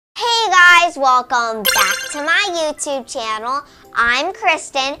guys, welcome back to my YouTube channel. I'm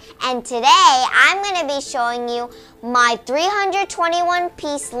Kristen, and today I'm going to be showing you my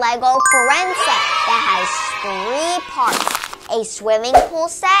 321-piece Lego friend set that has 3 parts. A swimming pool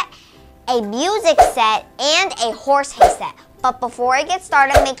set, a music set, and a horse hay set. But before I get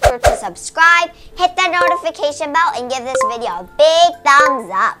started, make sure to subscribe, hit that notification bell, and give this video a big thumbs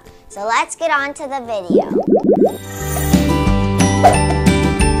up. So let's get on to the video.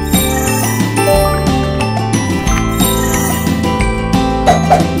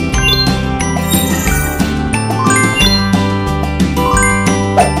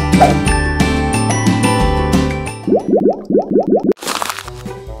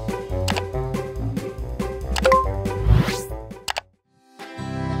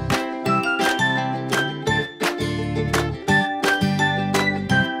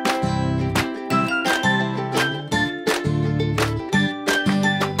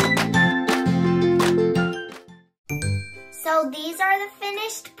 So these are the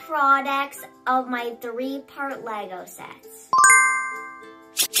finished products of my 3-part Lego sets.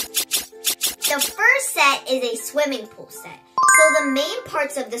 The first set is a swimming pool set. So the main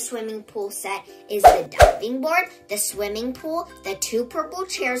parts of the swimming pool set is the diving board, the swimming pool, the 2 purple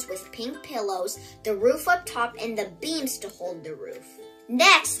chairs with pink pillows, the roof up top, and the beams to hold the roof.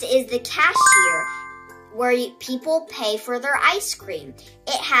 Next is the cashier, where people pay for their ice cream.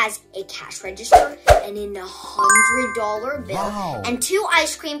 It has a cash register and an $100 bill, and 2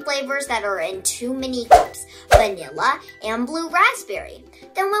 ice cream flavors that are in 2 mini cups, vanilla and blue raspberry.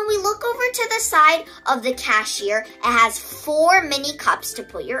 Then when we look over to the side of the cashier, it has 4 mini cups to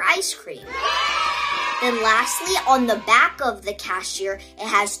put your ice cream. Then lastly, on the back of the cashier, it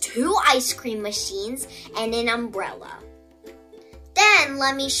has 2 ice cream machines and an umbrella. Then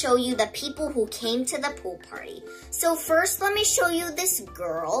let me show you the people who came to the pool party. So first let me show you this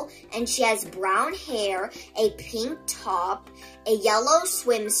girl, and she has brown hair, a pink top, a yellow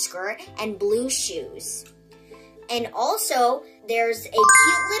swim skirt, and blue shoes. And also there's a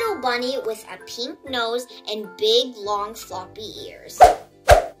cute little bunny with a pink nose and big long floppy ears.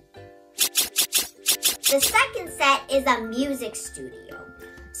 The second set is a music studio.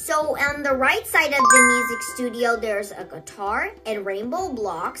 So on the right side of the music studio, there's a guitar and rainbow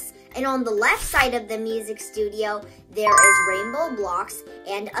blocks. And on the left side of the music studio, there is rainbow blocks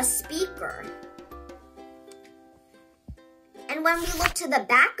and a speaker. And when we look to the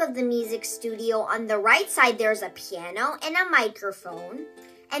back of the music studio, on the right side, there's a piano and a microphone.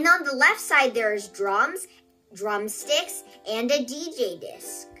 And on the left side, there's drums, drumsticks, and a DJ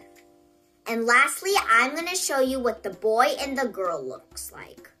disc. And lastly, I'm going to show you what the boy and the girl looks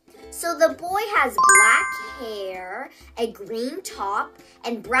like. So the boy has black hair, a green top,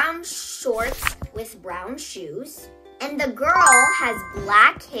 and brown shorts with brown shoes. And the girl has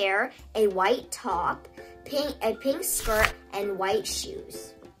black hair, a white top, a pink skirt, and white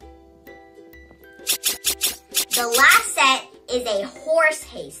shoes. The last set is a horse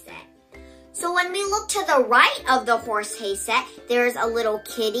hay set. So when we look to the right of the horse hay set, there's a little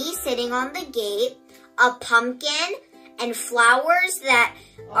kitty sitting on the gate, a pumpkin, and flowers that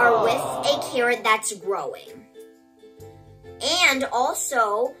are with a carrot that's growing. And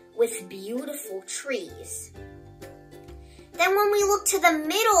also with beautiful trees. Then when we look to the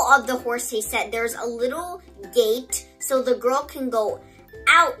middle of the horse hay set, there's a little gate so the girl can go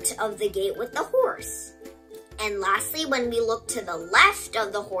out of the gate with the horse. And lastly, when we look to the left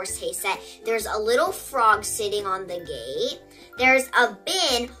of the horse hay set, there's a little frog sitting on the gate. There's a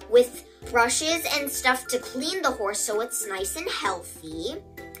bin with brushes and stuff to clean the horse so it's nice and healthy.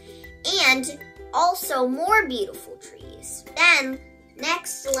 And also more beautiful trees. Then,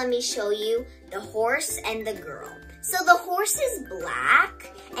 next, let me show you the horse and the girl. So the horse is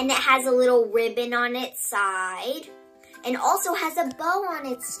black, and it has a little ribbon on its side, and also has a bow on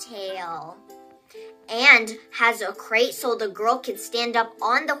its tail. And has a crate so the girl can stand up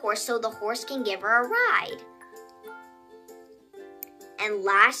on the horse so the horse can give her a ride. And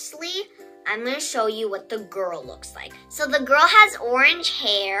lastly, I'm going to show you what the girl looks like. So the girl has orange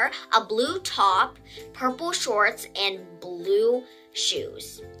hair, a blue top, purple shorts, and blue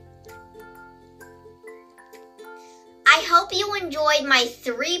shoes. I hope you enjoyed my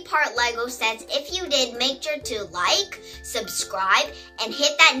 3-part Lego sets. If you did, make sure to like, subscribe, and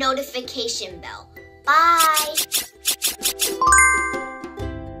hit that notification bell. Bye!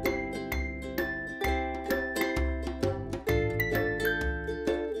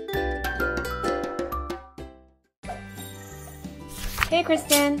 Hey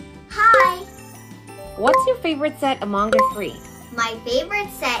Kristen! Hi! What's your favorite set among the 3? My favorite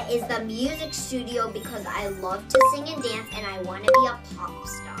set is the music studio because I love to sing and dance and I want to be a pop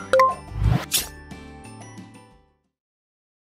star.